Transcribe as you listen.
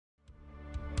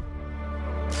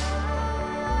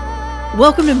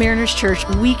Welcome to Mariners Church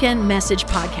Weekend Message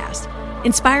Podcast,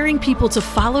 inspiring people to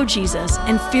follow Jesus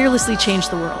and fearlessly change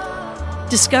the world.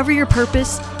 Discover your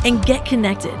purpose and get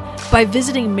connected by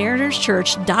visiting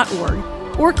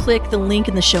marinerschurch.org or click the link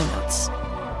in the show notes.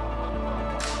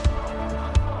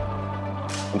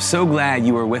 I'm so glad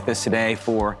you are with us today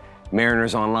for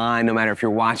Mariners Online, no matter if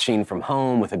you're watching from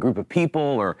home with a group of people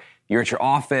or you're at your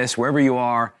office, wherever you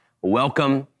are,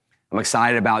 welcome. I'm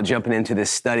excited about jumping into this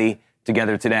study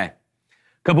together today.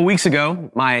 A couple weeks ago,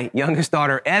 my youngest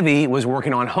daughter, Evie, was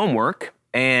working on homework,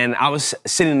 and I was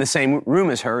sitting in the same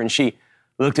room as her, and she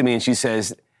looked at me and she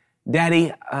says,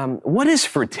 "Daddy, what is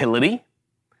fertility?"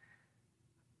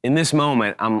 In this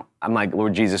moment, I'm like,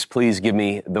 "Lord Jesus, please give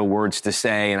me the words to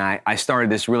say." And I started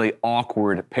this really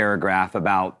awkward paragraph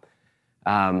about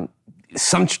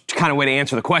some kind of way to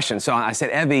answer the question. So I said,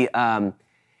 "Evie,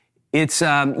 it's,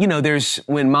 there's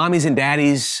when mommies and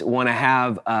daddies want to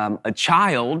have a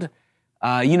child,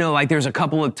 there's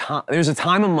a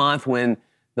time of month when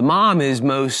the mom is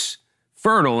most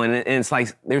fertile, and it's like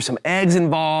there's some eggs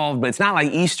involved, but it's not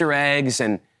like Easter eggs."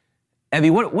 And Evie,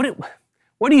 what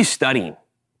are you studying?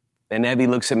 And Evie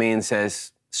looks at me and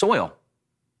says, "Soil.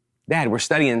 Dad, we're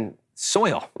studying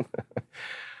soil."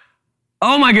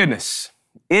 Oh my goodness.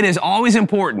 It is always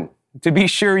important to be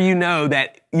sure you know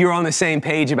that you're on the same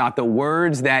page about the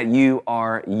words that you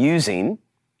are using.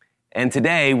 And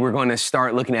today we're going to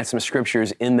start looking at some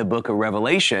scriptures in the book of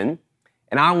Revelation.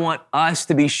 And I want us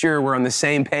to be sure we're on the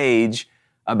same page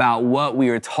about what we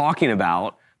are talking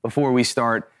about before we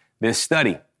start this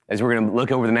study, as we're going to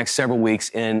look over the next several weeks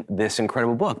in this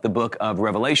incredible book, the book of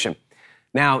Revelation.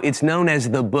 Now, it's known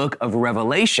as the book of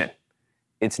Revelation.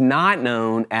 It's not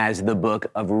known as the book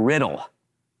of riddle.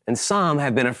 And some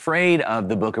have been afraid of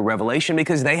the book of Revelation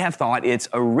because they have thought it's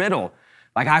a riddle.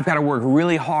 Like I've got to work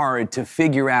really hard to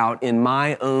figure out in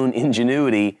my own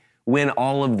ingenuity when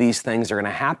all of these things are going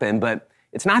to happen. But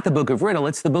it's not the book of riddle,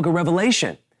 it's the book of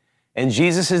Revelation. And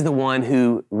Jesus is the one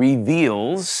who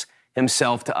reveals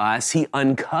himself to us. He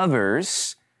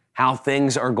uncovers how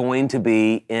things are going to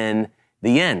be in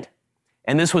the end.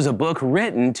 And this was a book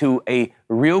written to a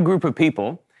real group of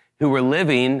people who were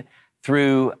living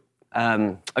through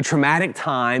a traumatic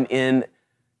time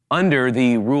under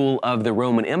the rule of the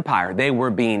Roman Empire. They were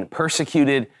being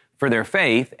persecuted for their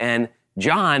faith, and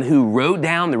John, who wrote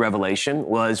down the Revelation,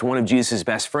 was one of Jesus'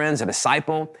 best friends, a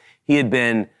disciple. He had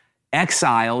been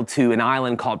exiled to an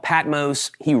island called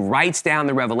Patmos. He writes down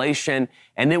the Revelation,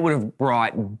 and it would have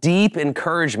brought deep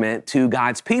encouragement to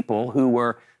God's people who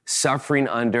were suffering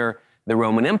under the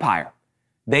Roman Empire.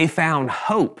 They found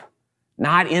hope,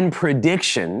 not in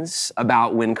predictions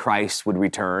about when Christ would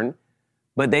return,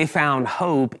 but they found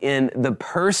hope in the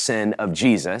person of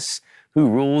Jesus, who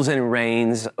rules and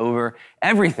reigns over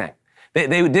everything.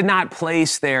 They did not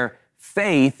place their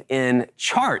faith in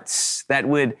charts that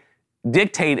would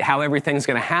dictate how everything's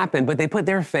going to happen, but they put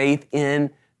their faith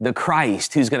in the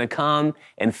Christ, who's going to come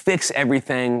and fix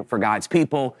everything for God's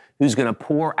people, who's going to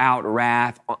pour out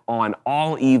wrath on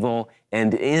all evil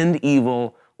and end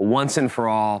evil once and for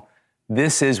all.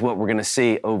 This is what we're going to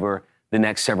see over the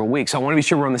next several weeks. So I want to be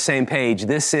sure we're on the same page.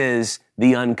 This is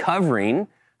the uncovering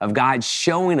of God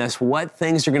showing us what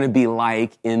things are going to be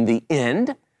like in the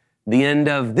end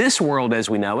of this world as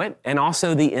we know it, and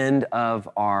also the end of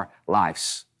our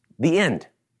lives. The end.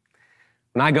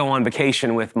 When I go on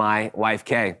vacation with my wife,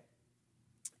 Kay,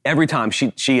 every time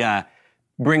she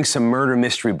brings some murder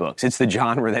mystery books. It's the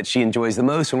genre that she enjoys the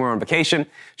most when we're on vacation.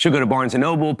 She'll go to Barnes &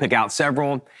 Noble, pick out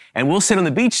several, and we'll sit on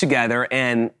the beach together,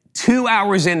 and 2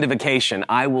 hours into vacation,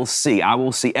 I will see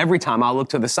every time I'll look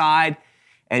to the side,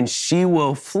 and she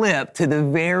will flip to the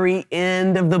very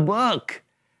end of the book.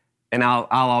 And I'll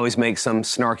always make some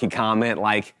snarky comment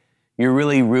like, "You're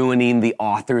really ruining the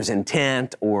author's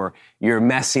intent," or "You're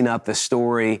messing up the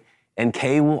story." And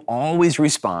Kay will always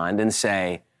respond and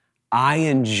say, "I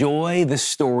enjoy the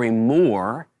story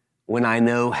more when I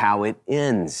know how it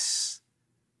ends.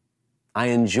 I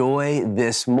enjoy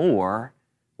this more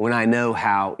when I know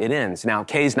how it ends." Now,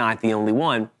 Kay's not the only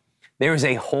one. There's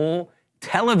a whole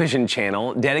television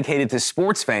channel dedicated to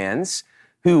sports fans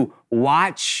who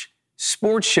watch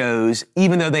sports shows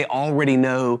even though they already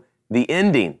know the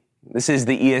ending. This is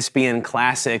the ESPN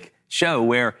Classic show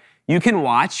where you can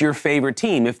watch your favorite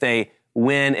team. If they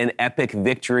win an epic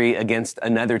victory against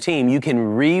another team, you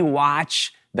can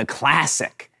re-watch the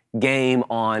classic game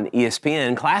on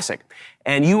ESPN Classic.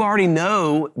 And you already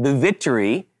know the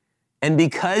victory. And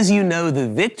because you know the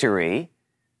victory,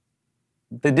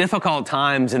 the difficult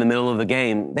times in the middle of the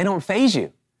game, they don't faze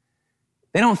you.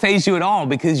 They don't faze you at all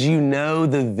because you know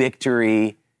the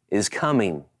victory is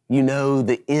coming. You know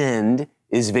the end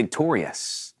is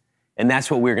victorious. And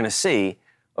that's what we're going to see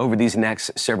over these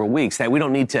next several weeks, that we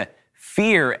don't need to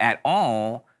fear at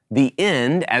all the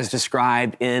end as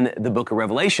described in the book of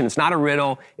Revelation. It's not a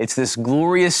riddle. It's this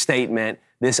glorious statement,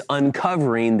 this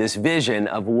uncovering, this vision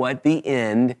of what the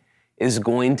end is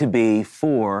going to be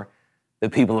for the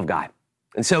people of God.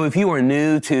 And so if you are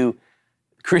new to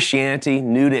Christianity,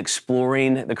 new to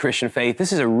exploring the Christian faith,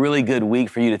 this is a really good week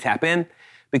for you to tap in,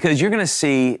 because you're going to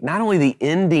see not only the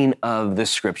ending of the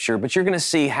scripture, but you're going to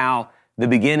see how the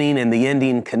beginning and the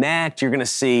ending connect. You're going to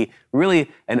see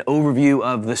really an overview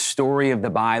of the story of the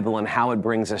Bible and how it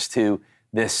brings us to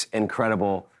this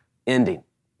incredible ending.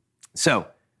 So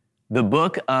the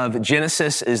book of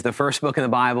Genesis is the first book in the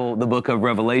Bible. The book of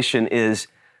Revelation is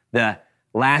the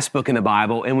last book in the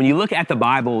Bible. And when you look at the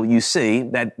Bible, you see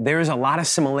that there's a lot of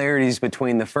similarities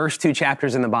between the first two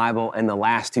chapters in the Bible and the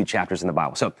last two chapters in the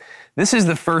Bible. So this is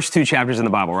the first two chapters in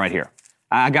the Bible right here.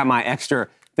 I got my extra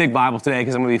big Bible today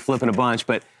because I'm going to be flipping a bunch,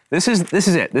 but this is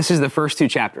it. This is the first two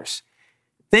chapters.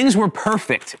 Things were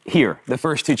perfect here, the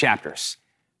first two chapters.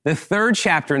 The third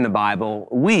chapter in the Bible,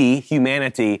 we,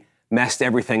 humanity, messed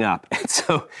everything up. And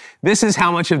so this is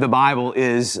how much of the Bible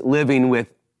is living with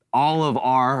all of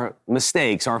our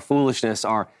mistakes, our foolishness,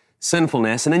 our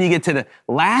sinfulness. And then you get to the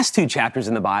last two chapters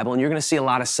in the Bible, and you're going to see a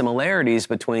lot of similarities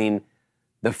between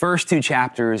the first two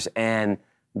chapters and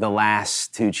the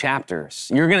last two chapters.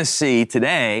 You're going to see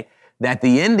today that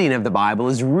the ending of the Bible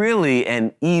is really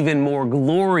an even more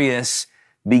glorious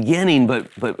beginning,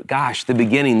 but gosh, the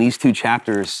beginning, these two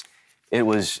chapters, it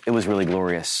was really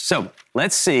glorious. So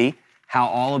let's see how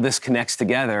all of this connects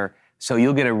together so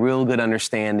you'll get a real good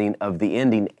understanding of the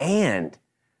ending. And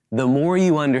the more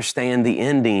you understand the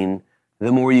ending,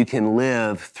 the more you can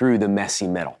live through the messy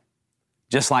middle.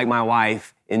 Just like my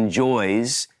wife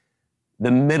enjoys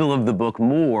the middle of the book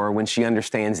more when she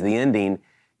understands the ending,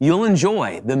 you'll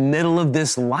enjoy the middle of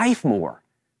this life more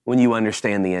when you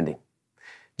understand the ending.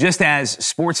 Just as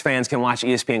sports fans can watch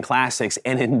ESPN Classics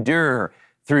and endure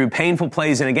through painful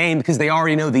plays in a game because they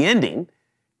already know the ending,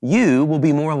 you will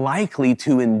be more likely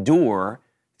to endure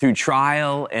through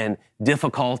trial and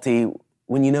difficulty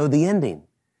when you know the ending.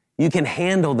 You can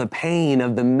handle the pain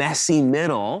of the messy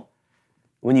middle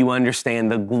when you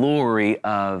understand the glory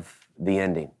of the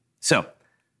ending. So,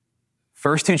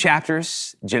 first two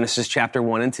chapters, Genesis chapter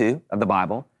 1 and 2 of the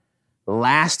Bible.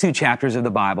 Last two chapters of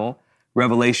the Bible,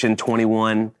 Revelation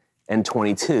 21 and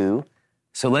 22.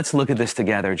 So let's look at this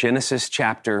together. Genesis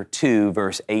chapter 2,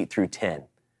 verse 8 through 10.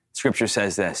 Scripture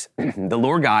says this, the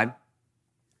Lord God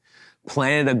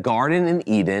planted a garden in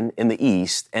Eden in the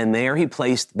east, and there he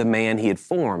placed the man he had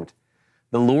formed.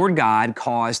 The Lord God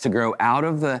caused to grow out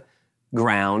of the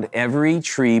ground every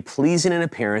tree pleasing in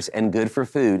appearance and good for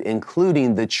food,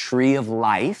 including the tree of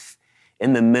life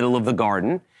in the middle of the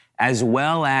garden, as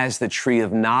well as the tree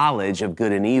of knowledge of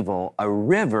good and evil. A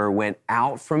river went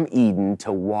out from Eden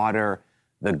to water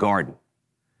the garden.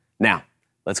 Now,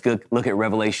 let's go look at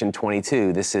Revelation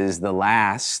 22. This is the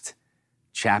last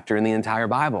chapter in the entire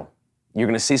Bible. You're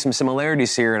going to see some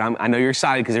similarities here, and I know you're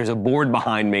excited because there's a board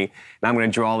behind me, and I'm going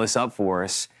to draw this up for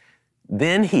us.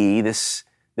 Then this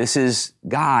is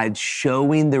God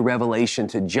showing the revelation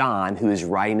to John, who is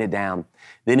writing it down.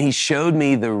 Then he showed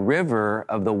me the river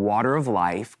of the water of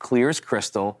life, clear as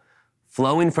crystal,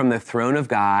 flowing from the throne of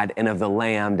God and of the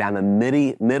Lamb down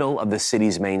the middle of the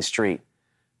city's main street.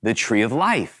 The tree of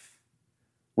life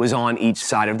was on each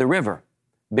side of the river,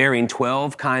 bearing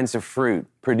 12 kinds of fruit,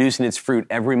 producing its fruit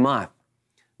every month.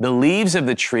 The leaves of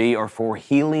the tree are for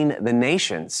healing the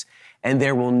nations, and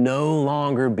there will no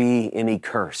longer be any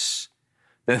curse.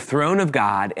 The throne of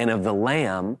God and of the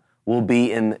Lamb will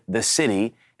be in the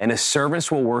city, and his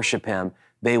servants will worship him.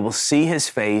 They will see his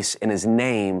face, and his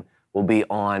name will be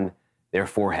on their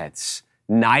foreheads.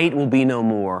 Night will be no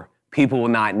more. People will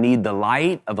not need the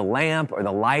light of a lamp or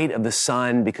the light of the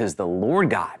sun, because the Lord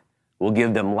God will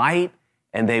give them light,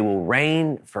 and they will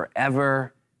reign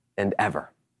forever and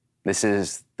ever. This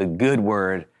is the good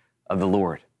word of the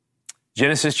Lord.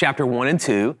 Genesis chapter 1 and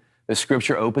 2, the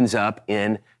scripture opens up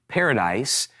in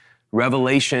paradise.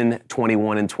 Revelation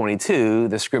 21 and 22,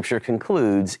 the scripture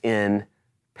concludes in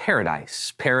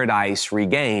paradise. Paradise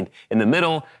regained. In the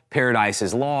middle, paradise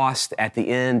is lost. At the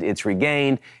end, it's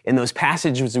regained. In those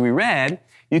passages we read,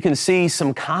 you can see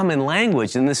some common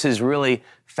language, and this is really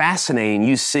fascinating.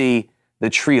 You see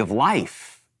the tree of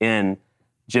life in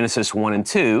Genesis 1 and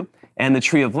 2, and the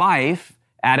tree of life,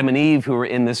 Adam and Eve, who are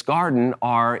in this garden,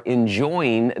 are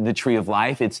enjoying the tree of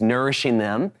life. It's nourishing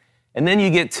them. And then you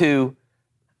get to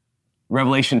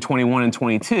Revelation 21 and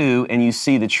 22, and you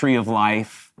see the tree of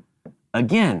life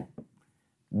again.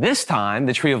 This time,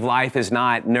 the tree of life is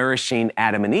not nourishing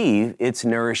Adam and Eve, it's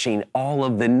nourishing all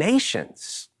of the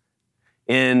nations.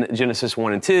 In Genesis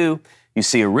 1 and 2, you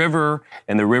see a river,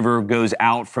 and the river goes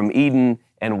out from Eden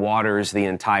and waters the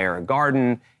entire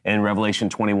garden. In Revelation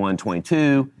 21,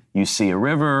 22, you see a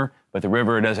river, but the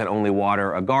river doesn't only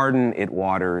water a garden, it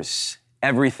waters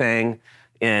everything.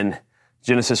 In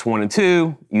Genesis 1 and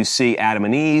 2, you see Adam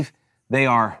and Eve. They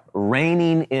are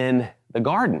reigning in the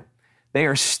garden. They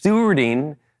are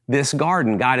stewarding this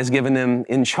garden. God has given them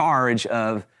in charge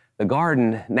of the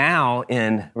garden. Now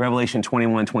in Revelation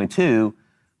 21, 22,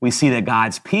 we see that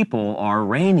God's people are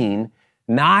reigning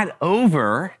not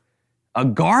over a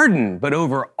garden, but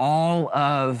over all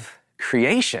of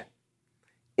creation.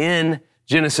 In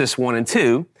Genesis 1 and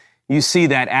 2, you see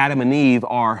that Adam and Eve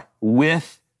are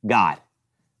with God.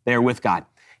 They're with God.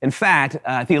 In fact,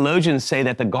 theologians say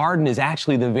that the garden is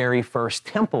actually the very first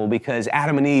temple because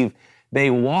Adam and Eve, they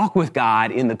walk with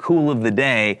God in the cool of the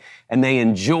day and they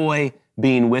enjoy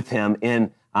being with him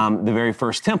in the very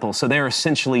first temple. So they're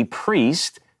essentially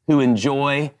priests who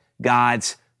enjoy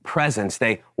God's presence.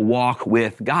 They walk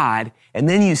with God. And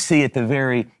then you see at the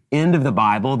very end of the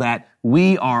Bible that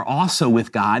we are also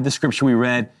with God. The scripture we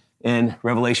read in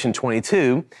Revelation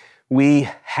 22, we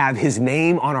have his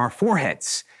name on our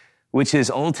foreheads, which is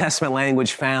Old Testament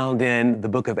language found in the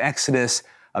book of Exodus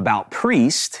about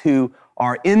priests who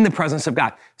are in the presence of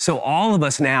God. So all of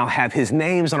us now have his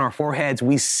names on our foreheads.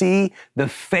 We see the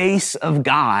face of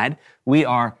God. We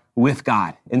are with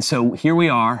God. And so here we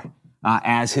are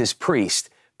as his priest.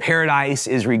 Paradise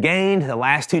is regained, the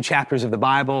last two chapters of the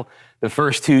Bible, the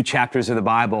first two chapters of the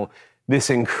Bible, this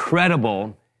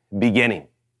incredible beginning.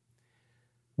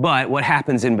 But what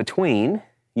happens in between,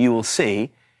 you will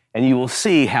see, and you will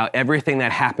see how everything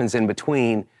that happens in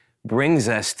between brings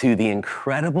us to the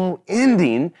incredible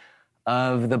ending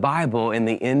of the Bible and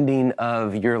the ending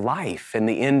of your life and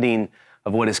the ending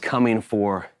of what is coming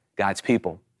for God's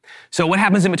people. So what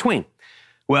happens in between?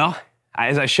 Well,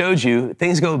 as I showed you,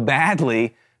 things go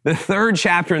badly. The third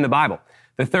chapter in the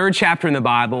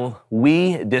Bible,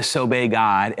 we disobey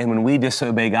God, and when we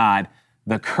disobey God,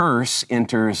 the curse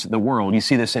enters the world. You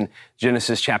see this in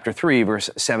Genesis chapter 3,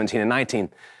 verse 17 and 19.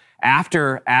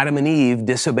 After Adam and Eve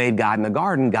disobeyed God in the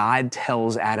garden, God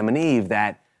tells Adam and Eve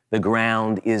that the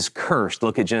ground is cursed.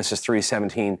 Look at Genesis 3,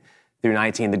 17 through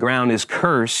 19. The ground is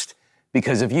cursed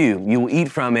because of you. You will eat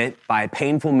from it by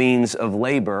painful means of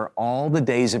labor all the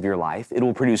days of your life. It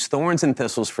will produce thorns and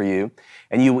thistles for you,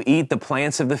 and you will eat the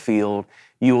plants of the field.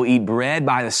 You will eat bread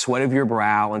by the sweat of your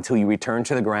brow until you return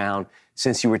to the ground,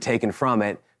 since you were taken from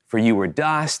it, for you were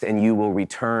dust, and you will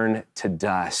return to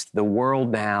dust. The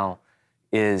world now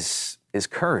is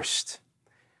cursed.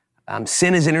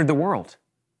 Sin has entered the world.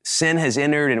 Sin has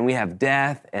entered, and we have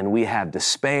death, and we have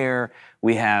despair,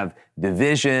 we have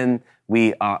division,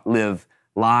 we live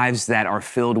lives that are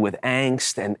filled with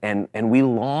angst, and we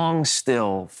long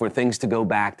still for things to go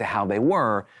back to how they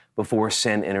were before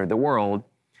sin entered the world.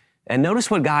 And notice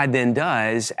what God then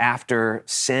does after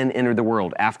sin entered the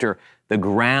world, after the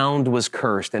ground was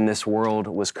cursed and this world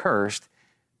was cursed.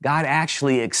 God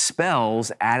actually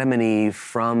expels Adam and Eve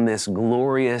from this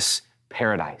glorious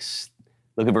paradise.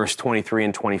 Look at verse 23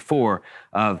 and 24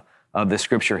 of the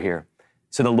scripture here.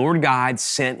 So the Lord God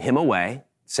sent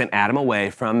Adam away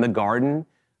from the Garden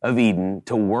of Eden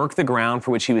to work the ground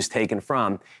for which he was taken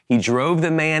from. He drove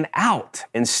the man out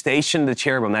and stationed the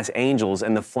cherubim, that's angels,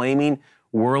 and the flaming,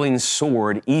 whirling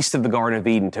sword east of the Garden of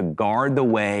Eden to guard the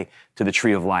way to the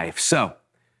tree of life. So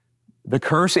the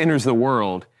curse enters the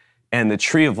world, and the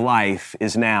tree of life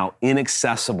is now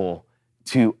inaccessible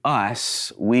to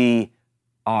us. We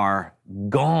are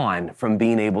gone from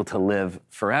being able to live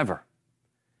forever,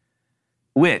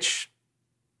 which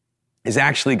is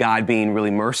actually God being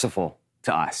really merciful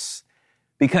to us,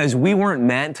 because we weren't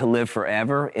meant to live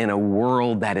forever in a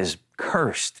world that is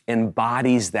cursed, in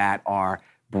bodies that are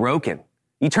broken.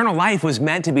 Eternal life was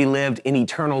meant to be lived in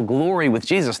eternal glory with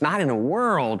Jesus, not in a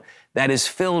world that is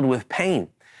filled with pain.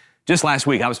 Just last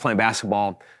week, I was playing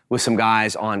basketball with some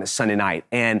guys on Sunday night,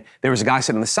 and there was a guy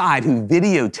sitting on the side who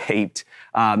videotaped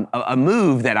a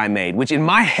move that I made, which in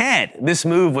my head, this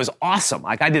move was awesome.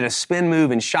 Like I did a spin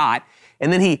move and shot,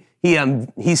 and then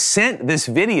he sent this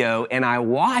video, and I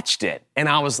watched it, and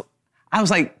I was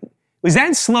like, was that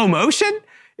in slow motion?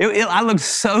 I looked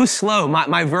so slow.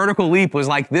 My vertical leap was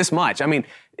like this much. I mean,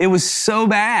 it was so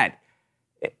bad.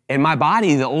 And my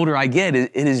body, the older I get,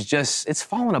 it's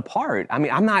falling apart. I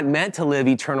mean, I'm not meant to live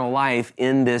eternal life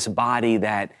in this body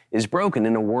that is broken,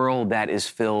 in a world that is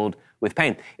filled with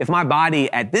pain. If my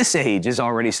body at this age is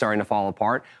already starting to fall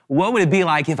apart, what would it be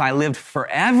like if I lived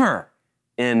forever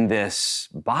in this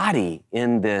body,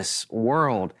 in this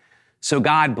world. So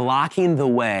God blocking the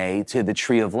way to the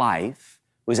tree of life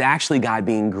was actually God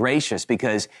being gracious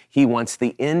because he wants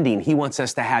the ending. He wants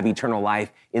us to have eternal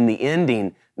life in the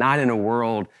ending, not in a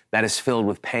world that is filled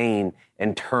with pain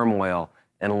and turmoil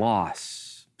and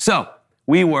loss. So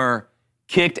we were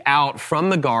kicked out from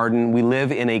the garden. We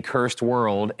live in a cursed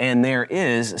world, and there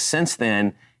is, since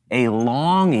then, a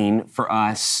longing for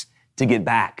us to get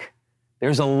back.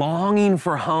 There's a longing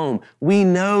for home. We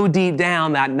know deep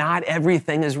down that not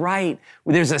everything is right.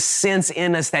 There's a sense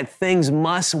in us that things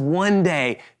must one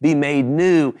day be made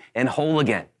new and whole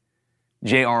again.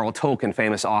 J.R.R. Tolkien,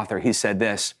 famous author, he said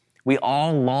this: "We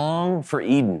all long for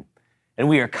Eden, and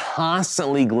we are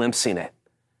constantly glimpsing it.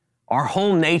 Our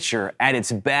whole nature, at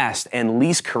its best and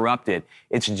least corrupted,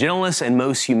 its gentlest and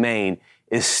most humane,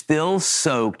 is still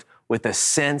soaked with a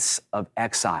sense of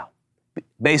exile."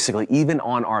 Basically, even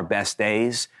on our best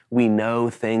days, we know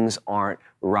things aren't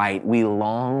right. We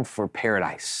long for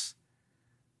paradise.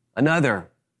 Another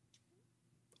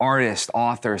artist,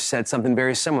 author said something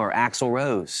very similar, Axl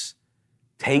Rose.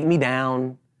 "Take me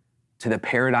down to the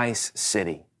paradise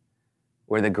city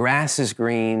where the grass is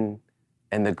green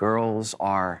and the girls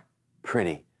are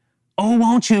pretty. Oh,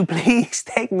 won't you please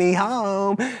take me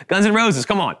home?" Guns N' Roses,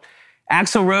 come on.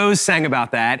 Axl Rose sang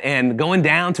about that and going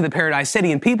down to the Paradise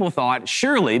City, and people thought,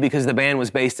 surely, because the band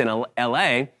was based in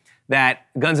L.A., that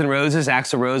Guns N' Roses,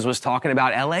 Axl Rose was talking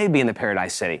about L.A. being the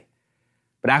Paradise City.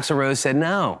 But Axl Rose said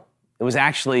no. It was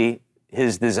actually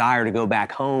his desire to go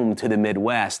back home to the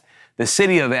Midwest. The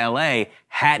city of L.A.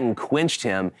 hadn't quenched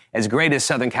him. As great as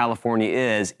Southern California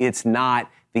is, it's not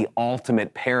the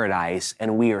ultimate paradise,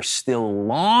 and we are still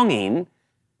longing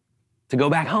to go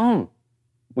back home.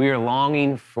 We are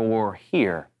longing for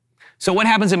here. So what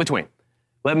happens in between?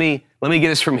 Let me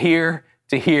get us from here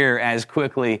to here as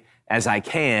quickly as I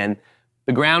can.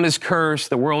 The ground is cursed.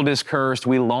 The world is cursed.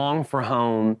 We long for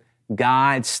home.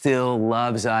 God still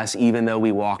loves us even though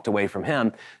we walked away from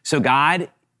him. So God,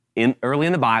 early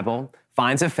in the Bible,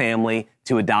 finds a family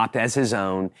to adopt as his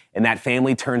own, and that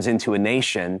family turns into a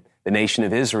nation, the nation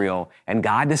of Israel, and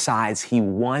God decides he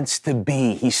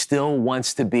still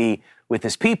wants to be with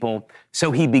his people,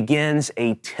 so he begins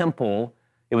a temple.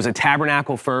 It was a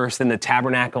tabernacle first, then the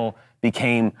tabernacle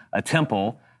became a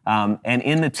temple, and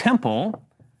in the temple,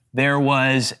 there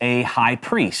was a high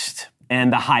priest, and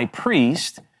the high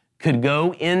priest could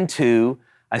go into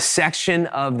a section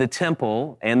of the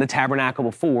temple and the tabernacle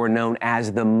before known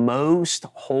as the most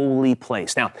holy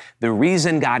place. Now, the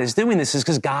reason God is doing this is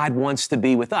because God wants to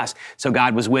be with us. So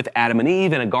God was with Adam and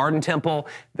Eve in a garden temple.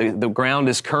 The ground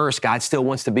is cursed. God still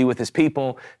wants to be with his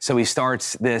people. So he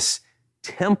starts this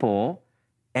temple,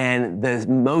 and the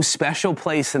most special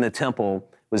place in the temple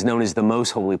was known as the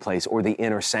most holy place or the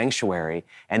inner sanctuary.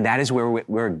 And that is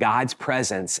where God's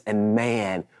presence and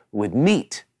man would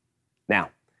meet. Now,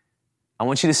 I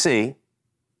want you to see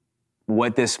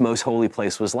what this most holy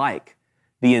place was like.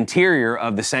 The interior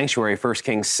of the sanctuary, 1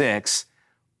 Kings 6,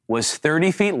 was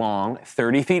 30 feet long,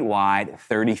 30 feet wide,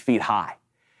 30 feet high.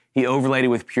 He overlaid it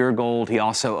with pure gold. He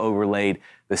also overlaid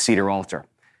the cedar altar.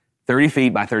 30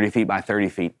 feet by 30 feet by 30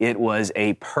 feet. It was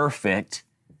a perfect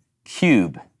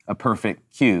cube, a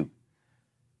perfect cube.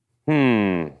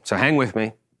 So hang with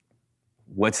me.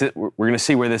 What's it? We're going to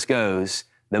see where this goes.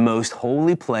 The most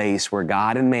holy place where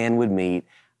God and man would meet,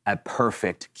 a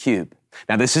perfect cube.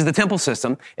 Now, this is the temple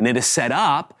system, and it is set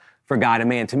up for God and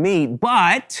man to meet,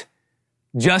 but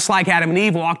just like Adam and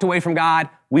Eve walked away from God,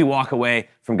 we walk away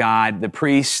from God. The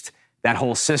priest, that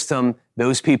whole system,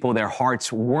 those people, their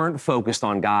hearts weren't focused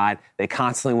on God. They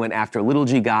constantly went after little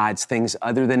g gods, things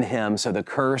other than him, so the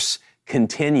curse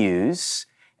continues.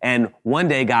 And one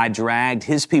day, God dragged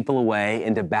his people away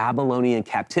into Babylonian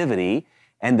captivity,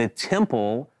 and the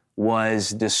temple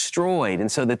was destroyed.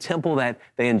 And so the temple that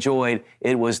they enjoyed,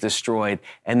 it was destroyed.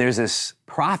 And there's this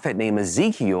prophet named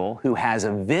Ezekiel who has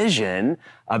a vision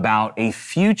about a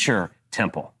future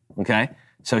temple, okay?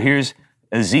 So here's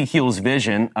Ezekiel's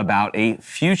vision about a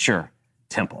future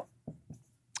temple.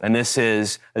 And this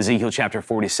is Ezekiel chapter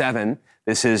 47.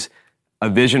 This is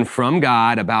a vision from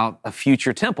God about a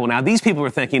future temple. Now, these people are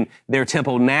thinking their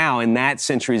temple now in that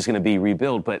century is going to be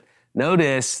rebuilt, but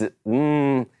notice that,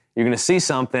 you're going to see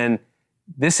something.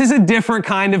 This is a different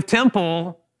kind of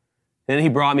temple. Then he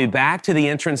brought me back to the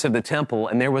entrance of the temple,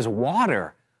 and there was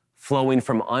water flowing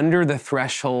from under the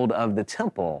threshold of the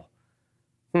temple.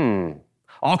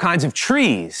 All kinds of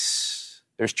trees.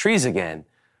 There's trees again.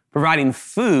 Providing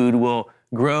food will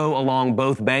grow along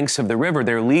both banks of the river.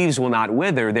 Their leaves will not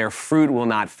wither. Their fruit will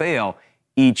not fail.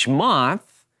 Each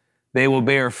month, they will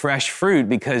bear fresh fruit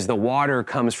because the water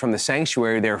comes from the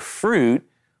sanctuary. Their fruit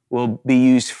will be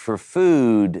used for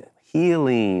food,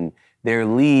 healing, their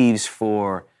leaves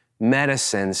for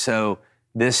medicine. So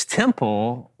this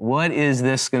temple, what is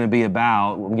this going to be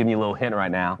about? I'm giving you a little hint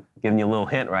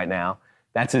right now.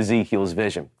 That's Ezekiel's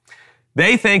vision.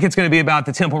 They think it's going to be about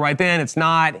the temple right then. It's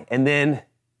not. And then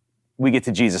we get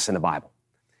to Jesus in the Bible.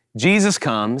 Jesus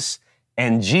comes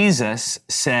and Jesus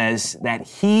says that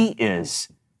he is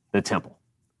the temple.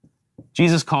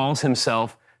 Jesus calls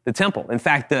himself the temple. In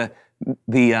fact,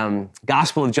 the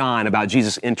Gospel of John about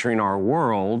Jesus entering our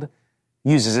world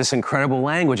uses this incredible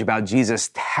language about Jesus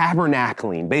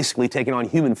tabernacling, basically taking on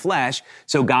human flesh.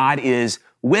 So God is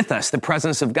with us. The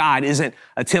presence of God isn't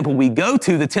a temple we go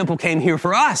to. The temple came here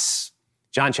for us.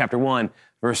 John chapter 1,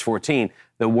 verse 14,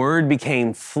 the Word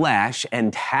became flesh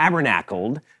and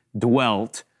tabernacled,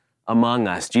 dwelt among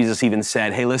us. Jesus even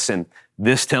said, hey, listen,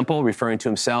 this temple, referring to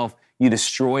himself, you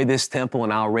destroy this temple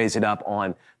and I'll raise it up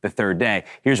on the third day.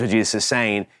 Here's what Jesus is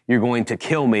saying. You're going to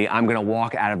kill me. I'm going to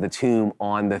walk out of the tomb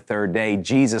on the third day.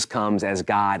 Jesus comes as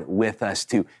God with us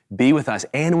to be with us.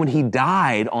 And when he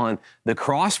died on the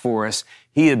cross for us,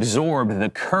 he absorbed the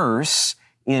curse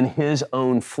in his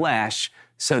own flesh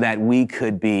so that we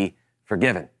could be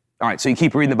forgiven. All right, so you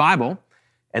keep reading the Bible,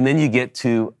 and then you get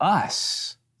to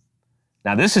us.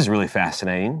 Now, this is really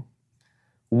fascinating.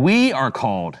 We are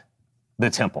called the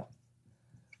temple.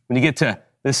 When you get to,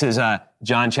 this is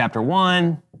John chapter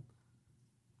 1.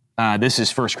 This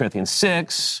is 1 Corinthians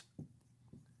 6.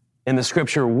 In the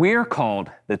scripture, we're called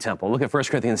the temple. Look at 1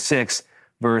 Corinthians 6,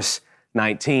 verse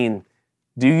 19.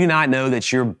 Do you not know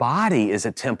that your body is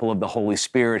a temple of the Holy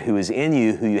Spirit who is in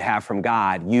you, who you have from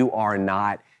God? You are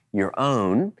not your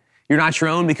own. You're not your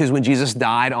own because when Jesus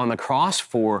died on the cross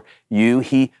for you,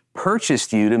 he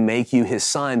purchased you to make you his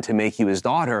son, to make you his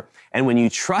daughter. And when you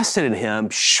trusted in him,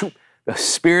 the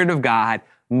Spirit of God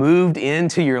moved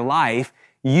into your life.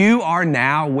 You are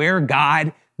now where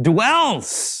God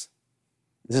dwells.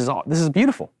 This is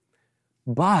beautiful.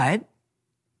 But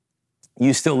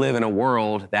you still live in a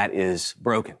world that is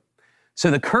broken.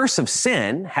 So the curse of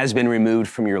sin has been removed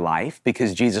from your life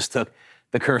because Jesus took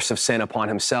the curse of sin upon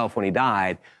himself when he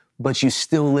died, but you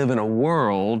still live in a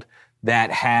world that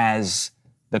has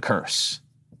the curse.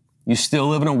 You still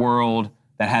live in a world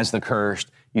that has the curse.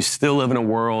 You still live in a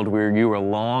world where you are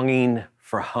longing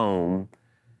for home.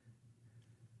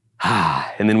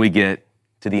 And then we get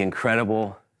to the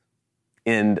incredible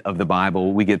end of the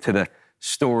Bible. We get to the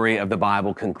story of the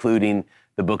Bible concluding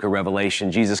the book of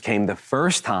Revelation. Jesus came the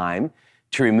first time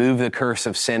to remove the curse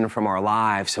of sin from our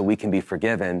lives so we can be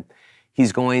forgiven.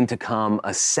 He's going to come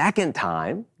a second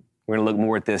time. We're going to look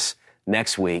more at this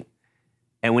next week.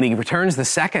 And when he returns the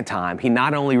second time, he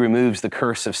not only removes the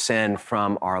curse of sin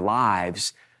from our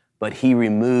lives, but he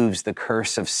removes the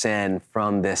curse of sin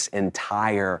from this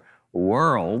entire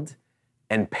world,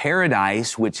 and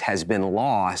paradise, which has been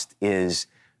lost, is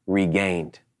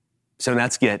regained. So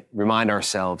let's remind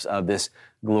ourselves of this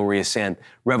glorious end.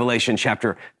 Revelation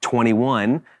chapter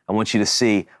 21, I want you to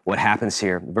see what happens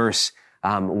here. Verse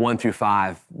 1 through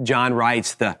 5, John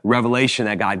writes the revelation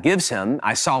that God gives him.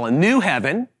 I saw a new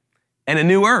heaven and a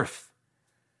new earth.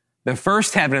 The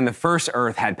first heaven and the first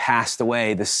earth had passed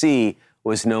away. The sea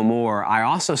was no more. I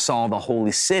also saw the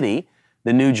holy city,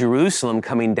 the new Jerusalem,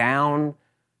 coming down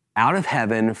out of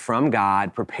heaven from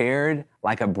God, prepared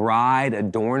like a bride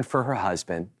adorned for her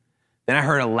husband. Then I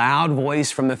heard a loud voice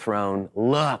from the throne.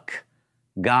 Look,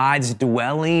 God's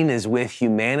dwelling is with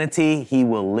humanity. He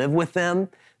will live with them.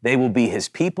 They will be his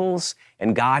peoples,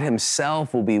 and God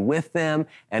himself will be with them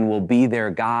and will be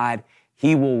their God.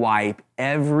 He will wipe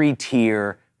every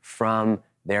tear from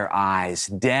their eyes.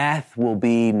 Death will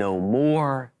be no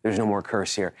more. There's no more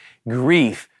curse here.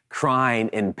 Grief,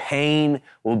 crying, and pain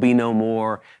will be no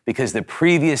more because the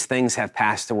previous things have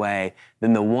passed away.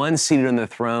 Then the one seated on the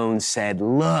throne said,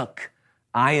 look,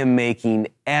 I am making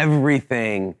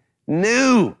everything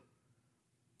new.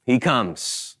 He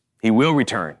comes. He will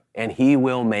return, and he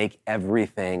will make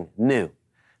everything new.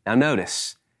 Now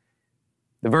notice,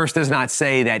 the verse does not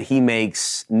say that he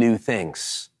makes new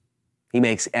things. He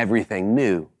makes everything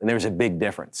new, and there's a big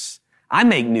difference. I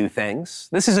make new things.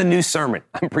 This is a new sermon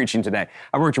I'm preaching today.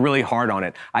 I worked really hard on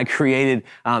it. I created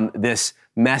this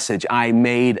message. I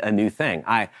made a new thing.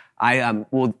 I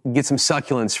will get some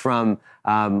succulents from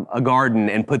a garden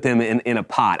and put them in a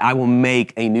pot. I will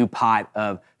make a new pot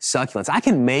of succulents. I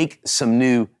can make some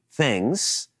new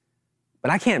things,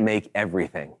 but I can't make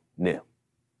everything new.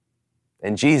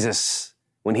 And Jesus,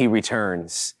 when he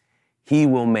returns, he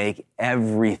will make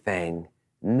everything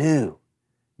new.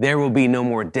 There will be no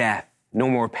more death, no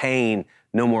more pain,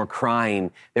 no more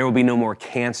crying. There will be no more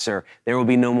cancer. There will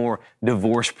be no more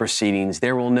divorce proceedings.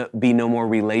 There will be no more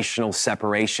relational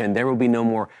separation. There will be no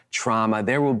more trauma.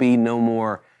 There will be no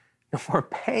more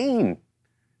pain.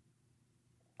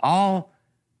 All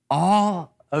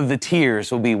of the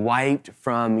tears will be wiped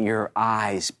from your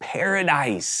eyes.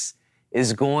 Paradise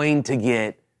is going to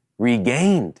get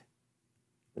regained.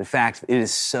 In fact, it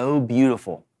is so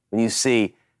beautiful when you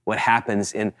see what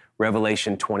happens in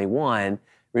Revelation 21.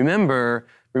 Remember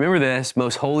this,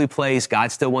 most holy place,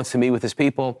 God still wants to meet with his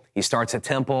people. He starts a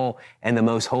temple, and the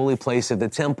most holy place of the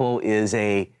temple is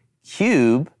a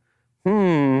cube.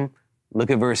 Look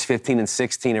at verse 15 and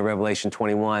 16 of Revelation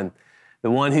 21.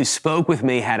 The one who spoke with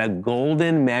me had a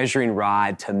golden measuring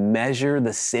rod to measure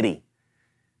the city,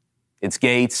 its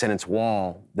gates and its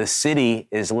wall. The city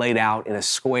is laid out in a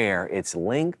square. Its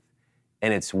length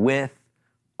and its width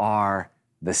are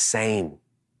the same.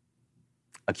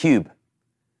 A cube.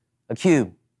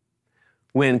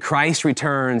 When Christ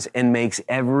returns and makes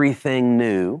everything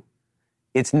new,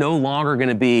 it's no longer going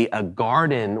to be a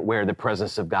garden where the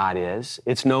presence of God is.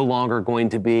 It's no longer going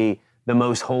to be the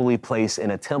most holy place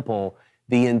in a temple.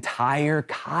 The entire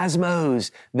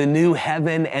cosmos, the new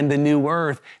heaven and the new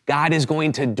earth, God is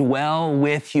going to dwell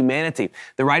with humanity.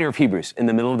 The writer of Hebrews in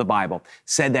the middle of the Bible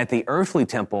said that the earthly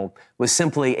temple was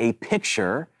simply a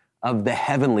picture of the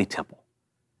heavenly temple.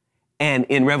 And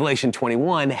in Revelation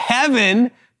 21,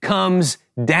 heaven comes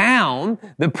down.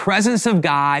 The presence of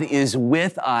God is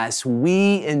with us.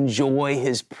 We enjoy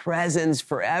his presence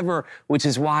forever, which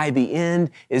is why the end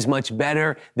is much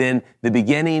better than the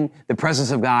beginning. The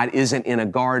presence of God isn't in a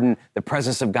garden. The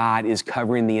presence of God is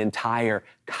covering the entire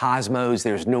cosmos.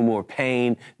 There's no more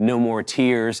pain, no more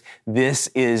tears. This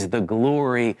is the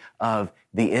glory of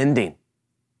the ending.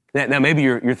 Now, maybe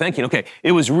you're thinking, okay,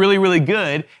 it was really, really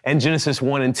good in Genesis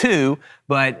 1 and 2,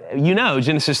 but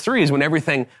Genesis 3 is when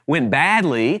everything went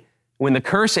badly, when the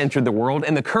curse entered the world,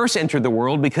 and the curse entered the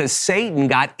world because Satan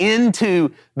got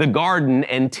into the garden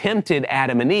and tempted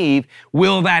Adam and Eve.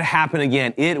 Will that happen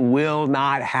again? It will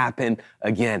not happen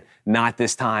again. Not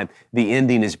this time. The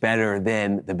ending is better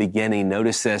than the beginning.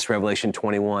 Notice this, Revelation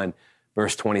 21,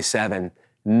 verse 27.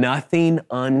 Nothing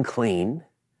unclean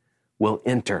will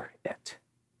enter it,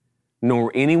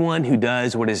 nor anyone who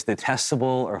does what is detestable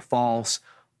or false,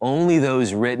 only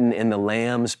those written in the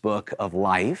Lamb's book of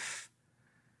life.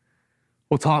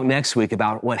 We'll talk next week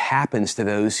about what happens to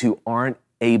those who aren't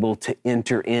able to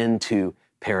enter into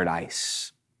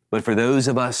paradise. But for those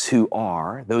of us who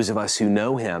are, those of us who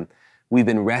know him, we've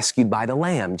been rescued by the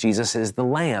Lamb. Jesus is the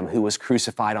Lamb who was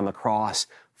crucified on the cross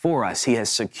for us. He has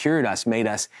secured us, made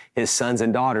us his sons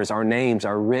and daughters. Our names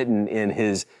are written in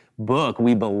his book.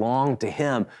 We belong to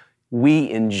him. We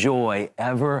enjoy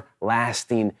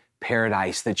everlasting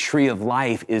paradise. The tree of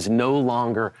life is no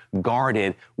longer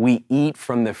guarded. We eat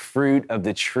from the fruit of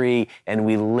the tree and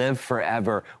we live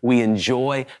forever. We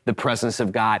enjoy the presence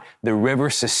of God. The river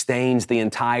sustains the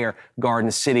entire garden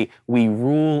city. We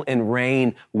rule and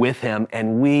reign with him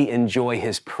and we enjoy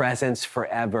his presence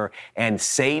forever. And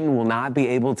Satan will not be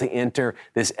able to enter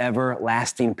this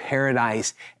everlasting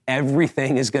paradise.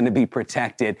 Everything is going to be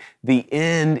protected. The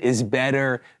end is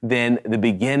better than the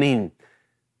beginning.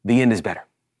 The end is better.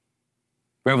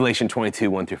 Revelation 22,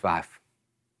 1-5.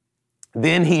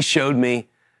 Then he showed me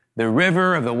the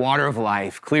river of the water of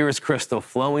life, clear as crystal,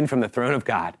 flowing from the throne of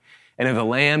God and of the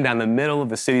Lamb down the middle of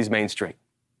the city's main street.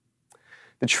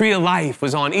 The tree of life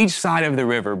was on each side of the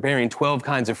river, bearing 12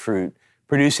 kinds of fruit,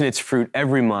 producing its fruit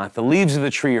every month. The leaves of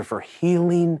the tree are for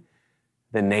healing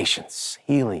the nations.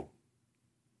 Healing.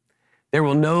 There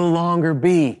will no longer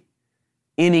be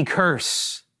any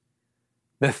curse.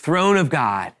 The throne of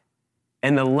God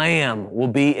and the Lamb will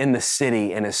be in the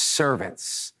city, and his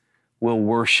servants will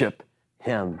worship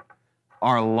him.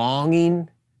 Our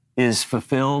longing is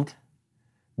fulfilled.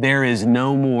 There is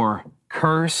no more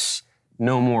curse,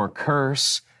 no more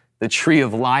curse. The tree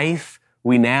of life,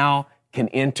 we now can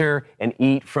enter and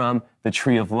eat from the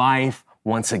tree of life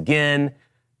once again.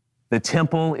 The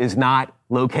temple is not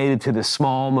located to the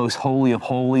small, most holy of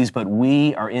holies, but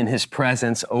we are in his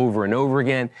presence over and over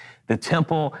again. The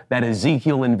temple that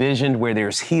Ezekiel envisioned where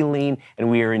there's healing and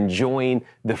we are enjoying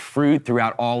the fruit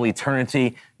throughout all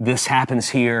eternity. This happens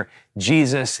here.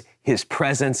 Jesus, his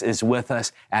presence is with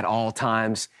us at all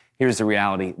times. Here's the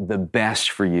reality. The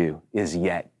best for you is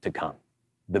yet to come.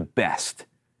 The best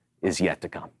is yet to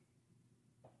come.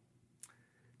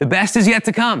 The best is yet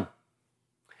to come.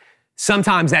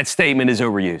 Sometimes that statement is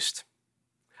overused.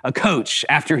 A coach,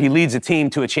 after he leads a team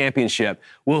to a championship,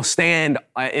 will stand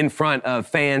in front of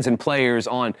fans and players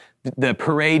on the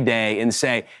parade day and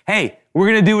say, hey, we're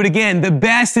going to do it again. The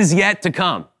best is yet to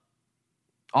come.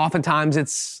 Oftentimes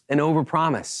it's an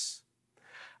overpromise.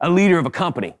 A leader of a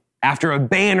company, after a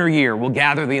banner year, will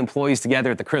gather the employees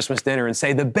together at the Christmas dinner and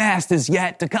say, the best is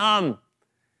yet to come.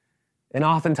 And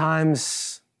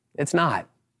oftentimes it's not.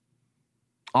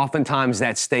 Oftentimes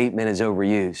that statement is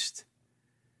overused.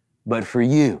 But for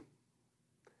you,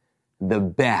 the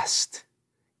best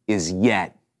is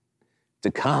yet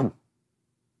to come.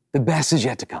 The best is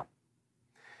yet to come.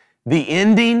 The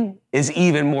ending is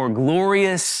even more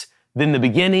glorious than the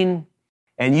beginning,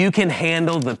 and you can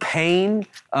handle the pain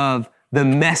of the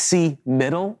messy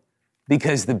middle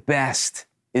because the best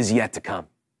is yet to come.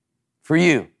 For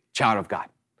you, child of God,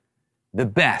 the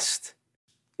best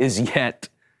is yet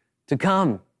to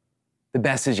come. The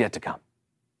best is yet to come.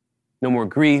 No more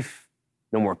grief,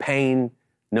 no more pain,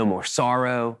 no more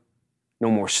sorrow, no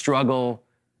more struggle,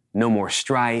 no more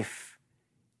strife.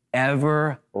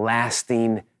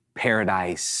 Everlasting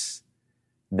paradise.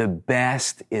 The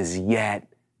best is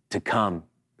yet to come.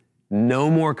 No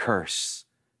more curse.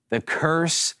 The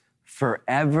curse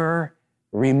forever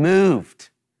removed.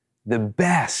 The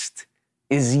best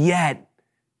is yet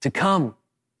to come.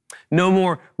 No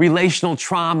more relational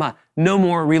trauma, no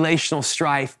more relational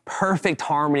strife, perfect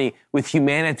harmony with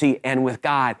humanity and with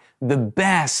God. The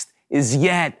best is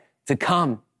yet to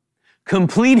come.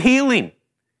 Complete healing,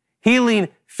 healing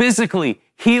physically,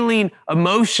 healing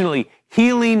emotionally,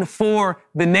 healing for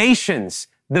the nations.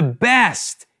 The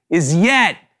best is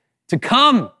yet to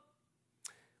come.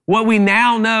 What we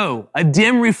now know, a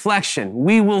dim reflection,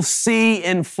 we will see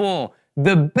in full.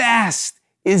 The best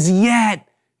is yet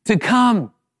to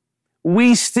come.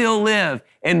 We still live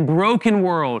in a broken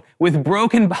world with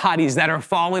broken bodies that are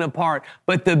falling apart,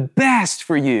 but the best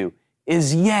for you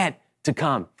is yet to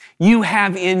come. You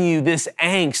have in you this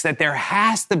angst that there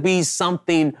has to be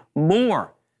something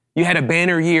more. You had a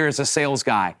banner year as a sales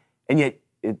guy, and yet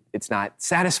it's not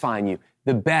satisfying you.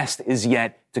 The best is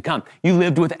yet to come. You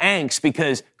lived with angst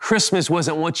because Christmas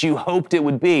wasn't what you hoped it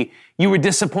would be. You were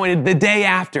disappointed the day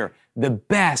after. The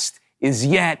best is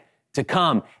yet to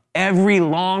come. Every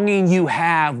longing you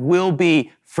have will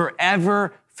be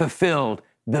forever fulfilled.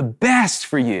 The best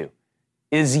for you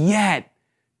is yet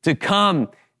to come.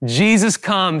 Jesus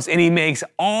comes and he makes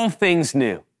all things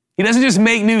new. He doesn't just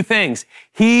make new things.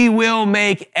 He will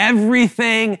make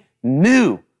everything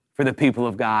new for the people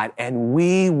of God, and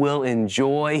we will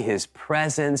enjoy his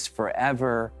presence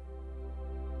forever.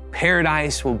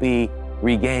 Paradise will be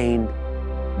regained.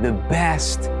 The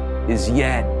best is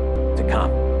yet to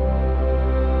come.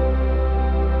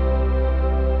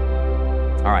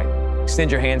 All right,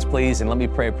 extend your hands, please, and let me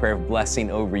pray a prayer of blessing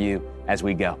over you as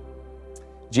we go.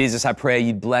 Jesus, I pray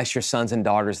you'd bless your sons and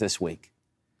daughters this week,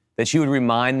 that you would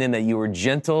remind them that you are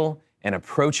gentle and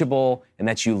approachable and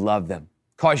that you love them.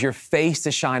 Cause your face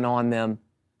to shine on them.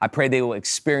 I pray they will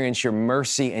experience your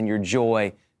mercy and your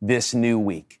joy this new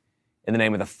week. In the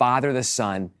name of the Father, the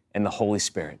Son, and the Holy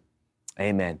Spirit.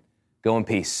 Amen. Go in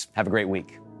peace. Have a great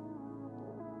week.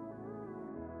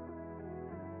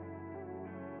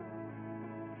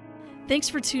 Thanks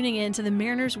for tuning in to the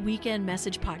Mariners Weekend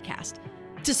Message Podcast.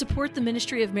 To support the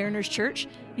ministry of Mariners Church,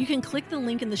 you can click the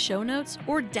link in the show notes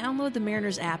or download the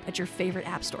Mariners app at your favorite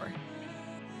app store.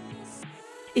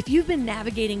 If you've been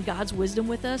navigating God's wisdom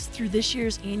with us through this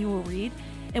year's annual read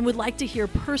and would like to hear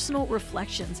personal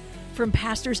reflections from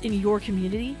pastors in your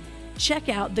community, check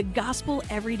out the Gospel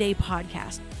Everyday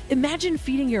podcast. Imagine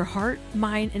feeding your heart,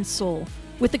 mind, and soul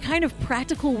with the kind of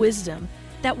practical wisdom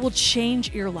that will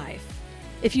change your life.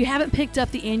 If you haven't picked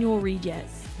up the annual read yet,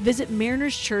 visit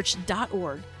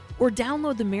marinerschurch.org or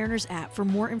download the Mariners app for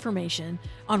more information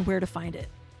on where to find it.